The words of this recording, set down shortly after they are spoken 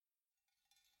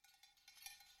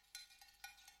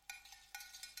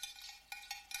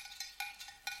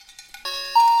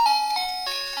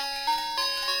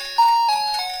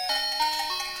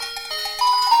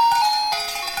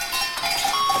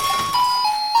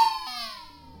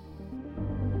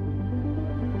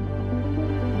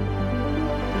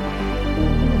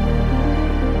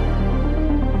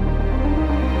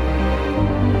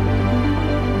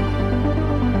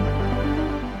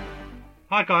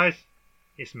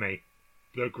it's me,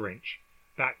 the Grinch,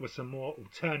 back with some more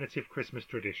alternative Christmas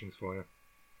traditions for you.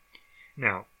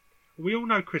 Now, we all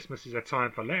know Christmas is a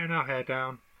time for letting our hair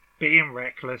down, being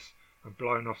reckless, and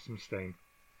blowing off some steam.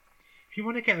 If you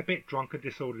want to get a bit drunk and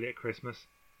disorderly at Christmas,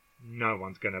 no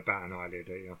one's going to bat an eyelid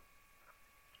at you.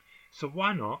 So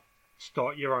why not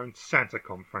start your own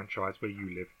SantaCon franchise where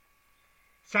you live?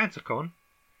 SantaCon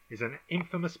is an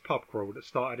infamous pub crawl that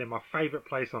started in my favourite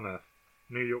place on earth,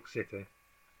 New York City.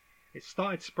 It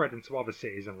started spreading to other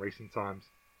cities in recent times,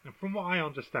 and from what I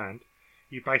understand,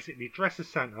 you basically dress as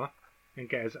Santa and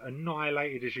get as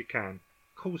annihilated as you can,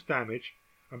 cause damage,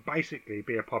 and basically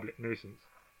be a public nuisance.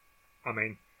 I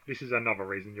mean, this is another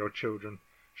reason your children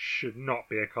should not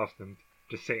be accustomed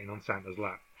to sitting on Santa's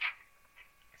lap.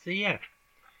 So yeah,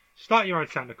 start your own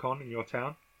SantaCon in your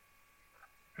town,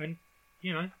 and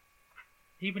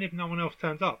even if no one else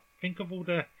turns up, think of all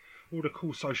the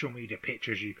cool social media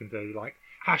pictures you can do, like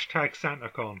hashtag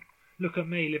SantaCon. Look at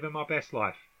me living my best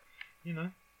life.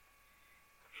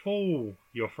 Fool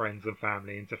your friends and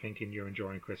family into thinking you're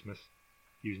enjoying Christmas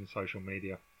using social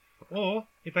media. Or,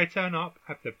 if they turn up,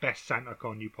 have the best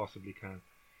SantaCon you possibly can.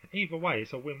 Either way,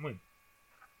 it's a win-win.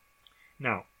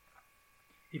 Now,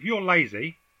 if you're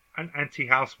lazy and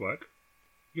anti-housework,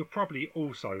 you're probably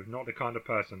also not the kind of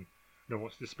person that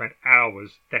wants to spend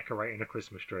hours decorating a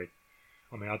Christmas tree.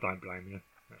 I mean, I don't blame you.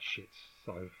 That shit's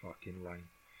so fucking lame.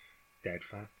 Dead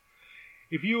fan.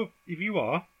 If you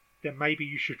are, then maybe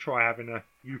you should try having a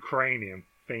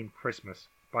Ukrainian-themed Christmas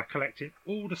by collecting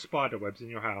all the spider webs in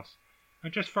your house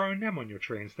and just throwing them on your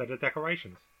tree instead of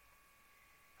decorations.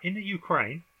 In the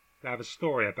Ukraine, they have a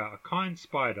story about a kind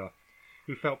spider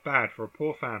who felt bad for a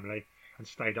poor family and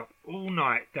stayed up all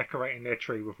night decorating their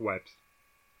tree with webs.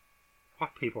 Why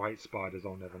people hate spiders,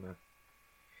 I'll never know.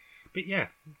 But yeah,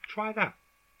 try that.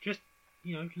 Just,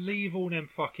 leave all them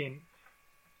fucking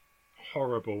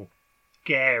horrible,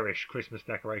 garish Christmas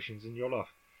decorations in your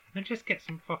loft and just get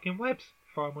some fucking webs,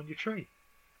 throw them on your tree.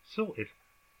 Sorted.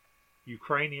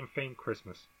 Ukrainian themed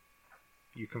Christmas.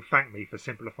 You can thank me for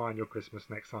simplifying your Christmas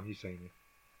next time you see me.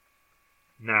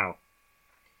 Now,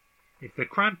 if the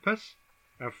Krampus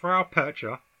and Frau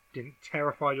Percha didn't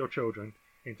terrify your children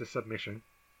into submission,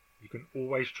 you can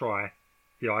always try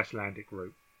the Icelandic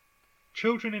route.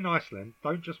 Children in Iceland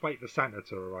don't just wait for Santa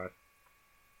to arrive.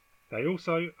 They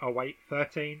also await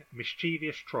 13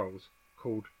 mischievous trolls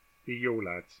called the Yule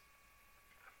Lads.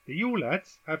 The Yule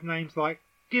Lads have names like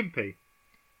Gimpy,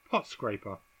 Pot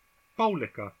Scraper, Bowl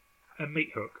Licker, and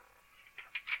Meat Hook.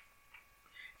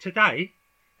 Today,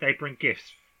 they bring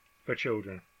gifts for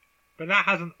children, but that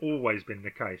hasn't always been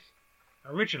the case.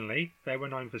 Originally, they were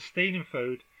known for stealing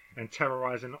food and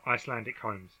terrorising Icelandic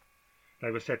homes.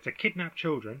 They were said to kidnap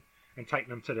children and take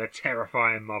them to their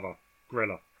terrifying mother,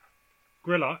 Grilla.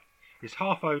 Grilla is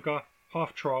half ogre,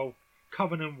 half troll,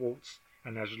 covered in warts,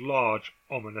 and has large,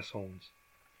 ominous horns.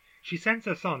 She sends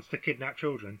her sons to kidnap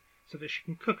children so that she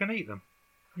can cook and eat them.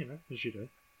 As you do.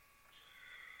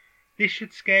 This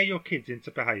should scare your kids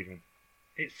into behaving.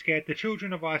 It scared the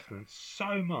children of Iceland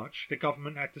so much the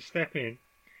government had to step in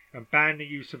and ban the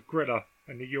use of Grilla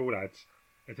and the Yule Lads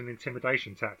as an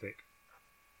intimidation tactic.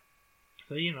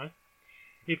 So,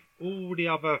 if all the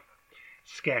other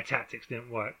scare tactics didn't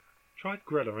work, try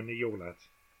Grilla and the Yule Lads.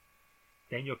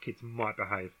 Then your kids might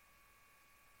behave.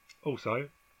 Also,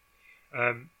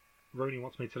 Rooney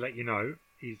wants me to let you know,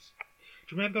 do you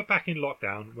remember back in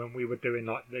lockdown when we were doing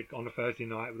on a Thursday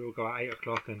night, we'd all go at 8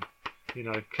 o'clock and,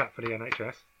 clap for the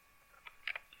NHS?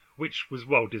 Which was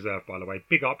well deserved, by the way.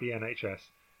 Big up the NHS.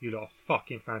 You lot are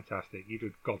fucking fantastic. You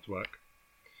did God's work.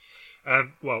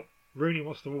 Well, Rooney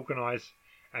wants to organise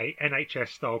a NHS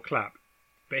style clap,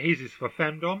 but his is for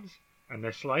femdoms and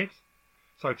their slaves.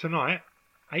 So tonight,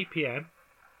 8 PM,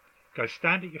 go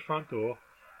stand at your front door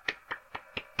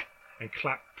and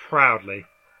clap proudly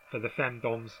for the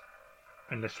femdoms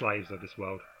and the slaves of this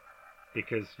world,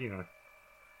 because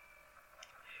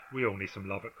we all need some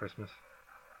love at Christmas.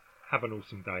 Have an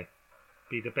awesome day.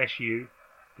 Be the best you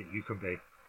that you can be.